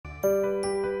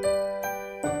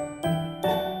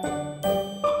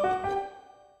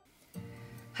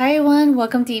Hi everyone,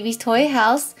 welcome to Evie's Toy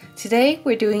House. Today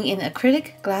we're doing an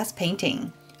acrylic glass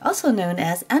painting, also known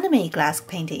as anime glass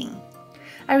painting.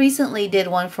 I recently did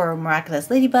one for Miraculous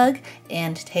Ladybug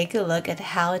and take a look at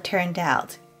how it turned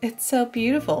out. It's so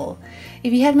beautiful.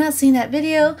 If you have not seen that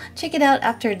video, check it out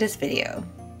after this video.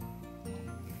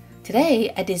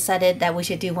 Today I decided that we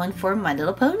should do one for My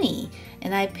Little Pony,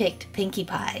 and I picked Pinkie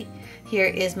Pie. Here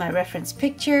is my reference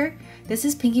picture. This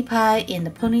is Pinkie Pie in the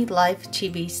Pony Life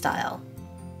Chibi style.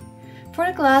 For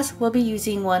the glass, we'll be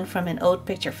using one from an old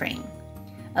picture frame.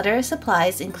 Other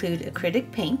supplies include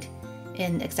acrylic paint,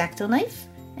 an xacto knife,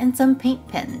 and some paint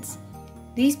pens.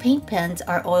 These paint pens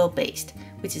are oil-based,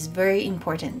 which is very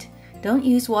important. Don't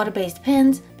use water-based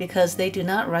pens because they do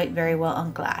not write very well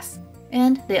on glass.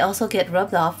 And they also get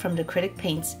rubbed off from the acrylic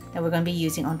paints that we're going to be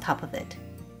using on top of it.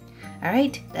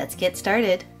 Alright, let's get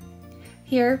started.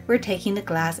 Here, we're taking the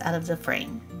glass out of the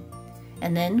frame.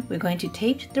 And then we're going to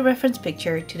tape the reference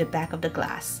picture to the back of the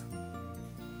glass.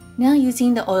 Now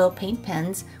using the oil paint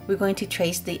pens, we're going to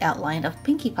trace the outline of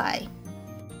Pinkie Pie.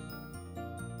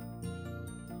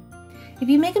 If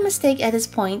you make a mistake at this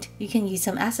point, you can use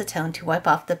some acetone to wipe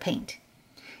off the paint.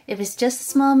 If it's just a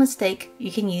small mistake,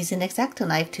 you can use an X-Acto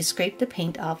knife to scrape the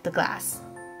paint off the glass.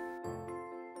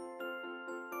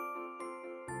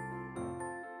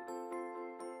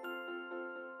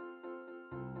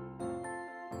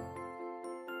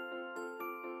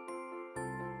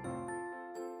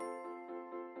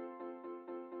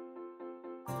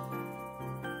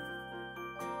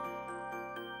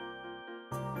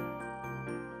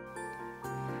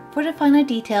 For the finer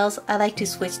details, I like to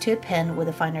switch to a pen with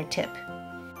a finer tip.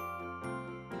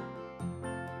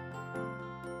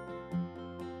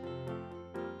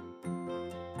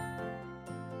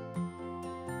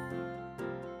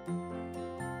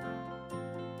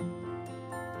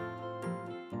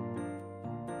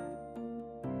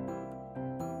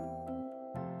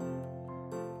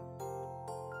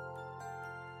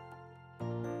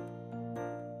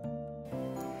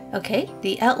 Okay,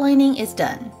 the outlining is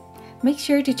done. Make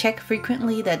sure to check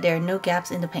frequently that there are no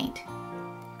gaps in the paint.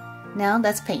 Now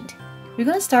let's paint. We're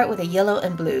going to start with a yellow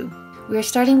and blue. We're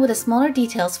starting with the smaller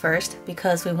details first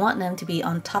because we want them to be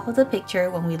on top of the picture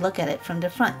when we look at it from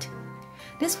the front.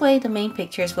 This way the main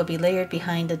pictures will be layered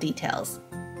behind the details.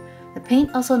 The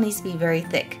paint also needs to be very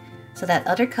thick so that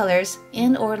other colors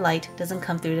and or light doesn't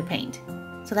come through the paint.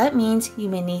 So that means you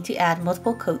may need to add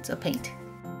multiple coats of paint.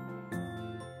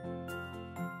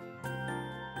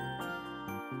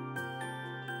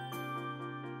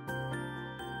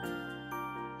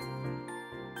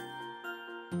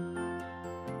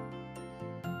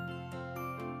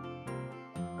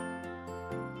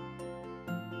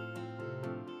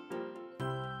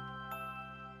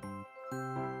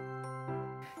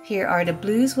 Here are the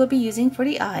blues we'll be using for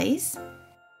the eyes.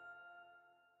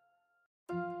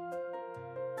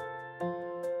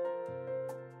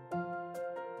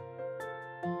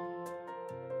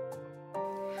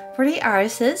 For the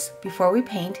irises, before we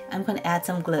paint, I'm going to add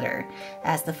some glitter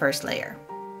as the first layer.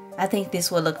 I think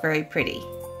this will look very pretty.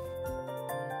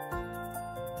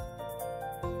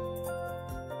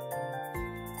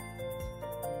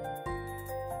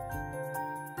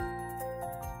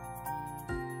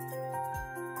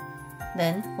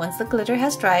 Then, once the glitter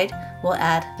has dried, we'll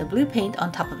add the blue paint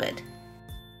on top of it.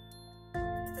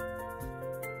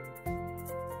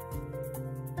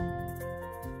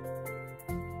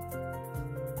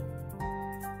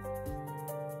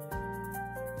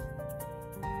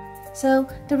 So,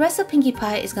 the rest of Pinkie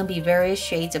Pie is going to be various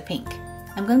shades of pink.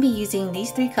 I'm going to be using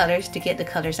these three colors to get the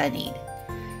colors I need.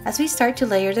 As we start to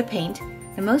layer the paint,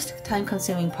 the most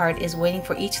time-consuming part is waiting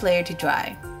for each layer to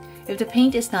dry. If the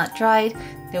paint is not dried,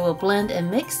 they will blend and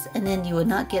mix, and then you will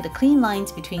not get the clean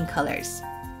lines between colors.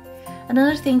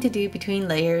 Another thing to do between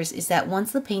layers is that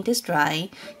once the paint is dry,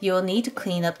 you will need to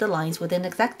clean up the lines with an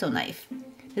X-Acto knife.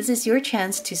 This is your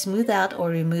chance to smooth out or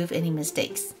remove any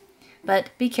mistakes. But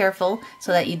be careful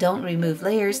so that you don't remove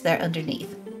layers that are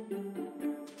underneath.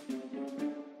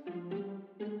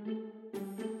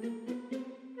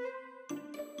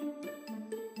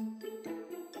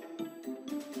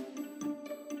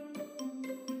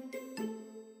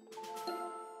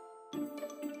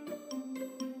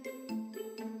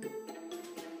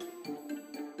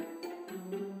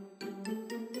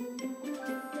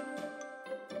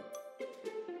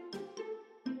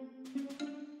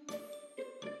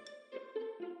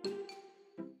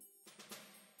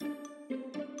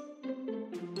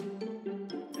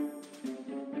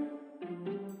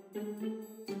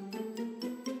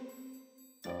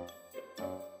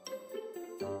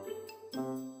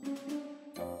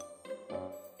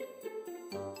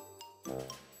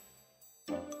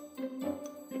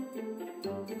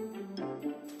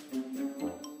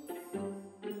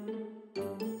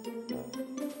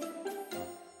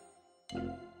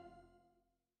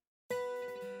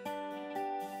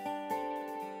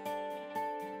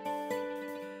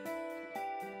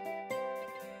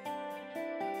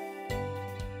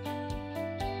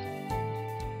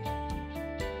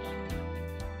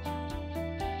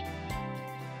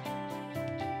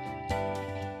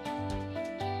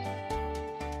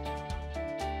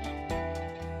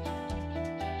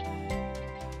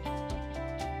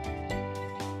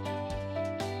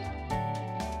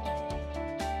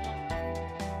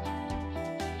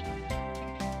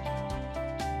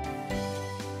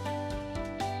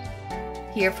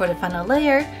 Here for the final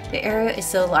layer, the area is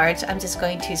so large, I'm just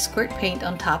going to squirt paint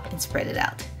on top and spread it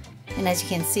out. And as you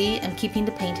can see, I'm keeping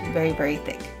the paint very, very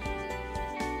thick.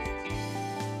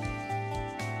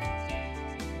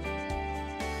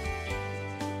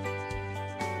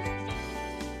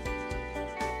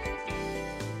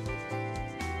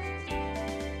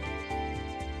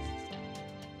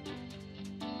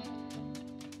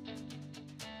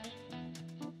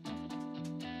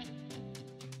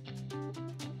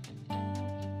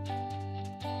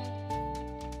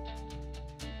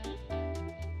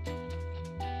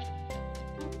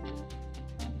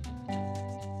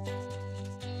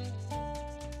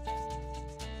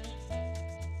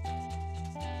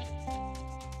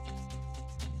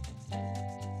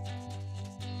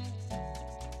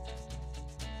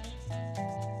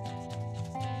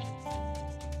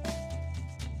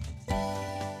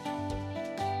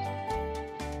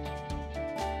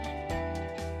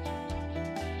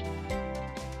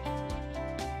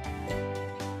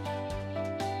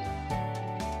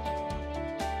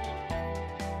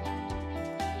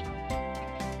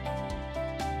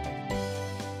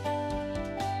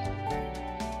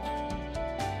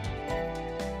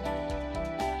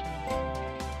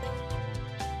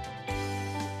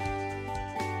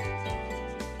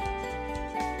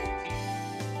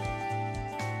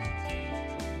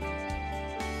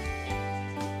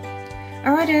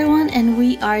 Alright everyone, and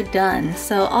we are done.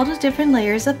 So all the different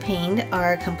layers of paint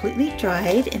are completely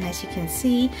dried, and as you can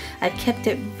see, I've kept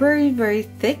it very, very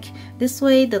thick. This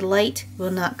way the light will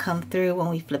not come through when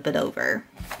we flip it over.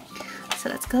 So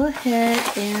let's go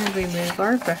ahead and remove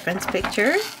our reference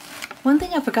picture. One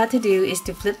thing I forgot to do is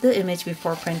to flip the image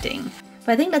before printing.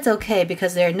 But I think that's okay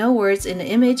because there are no words in the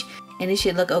image and it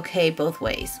should look okay both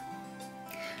ways.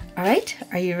 Alright,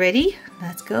 are you ready?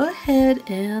 Let's go ahead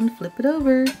and flip it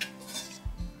over.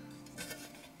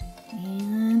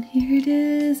 And here it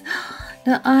is.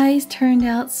 The eyes turned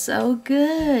out so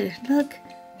good. Look,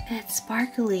 it's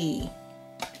sparkly.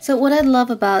 So what I love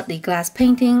about the glass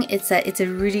painting is that it's a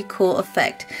really cool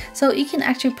effect. So you can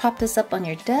actually prop this up on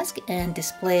your desk and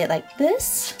display it like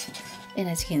this. And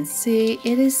as you can see,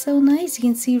 it is so nice. You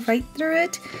can see right through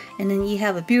it. And then you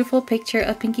have a beautiful picture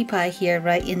of Pinkie Pie here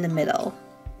right in the middle.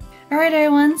 Alright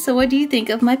everyone, so what do you think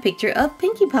of my picture of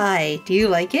Pinkie Pie? Do you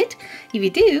like it? If you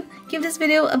do, give this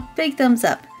video a big thumbs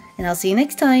up. And I'll see you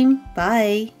next time.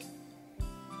 Bye!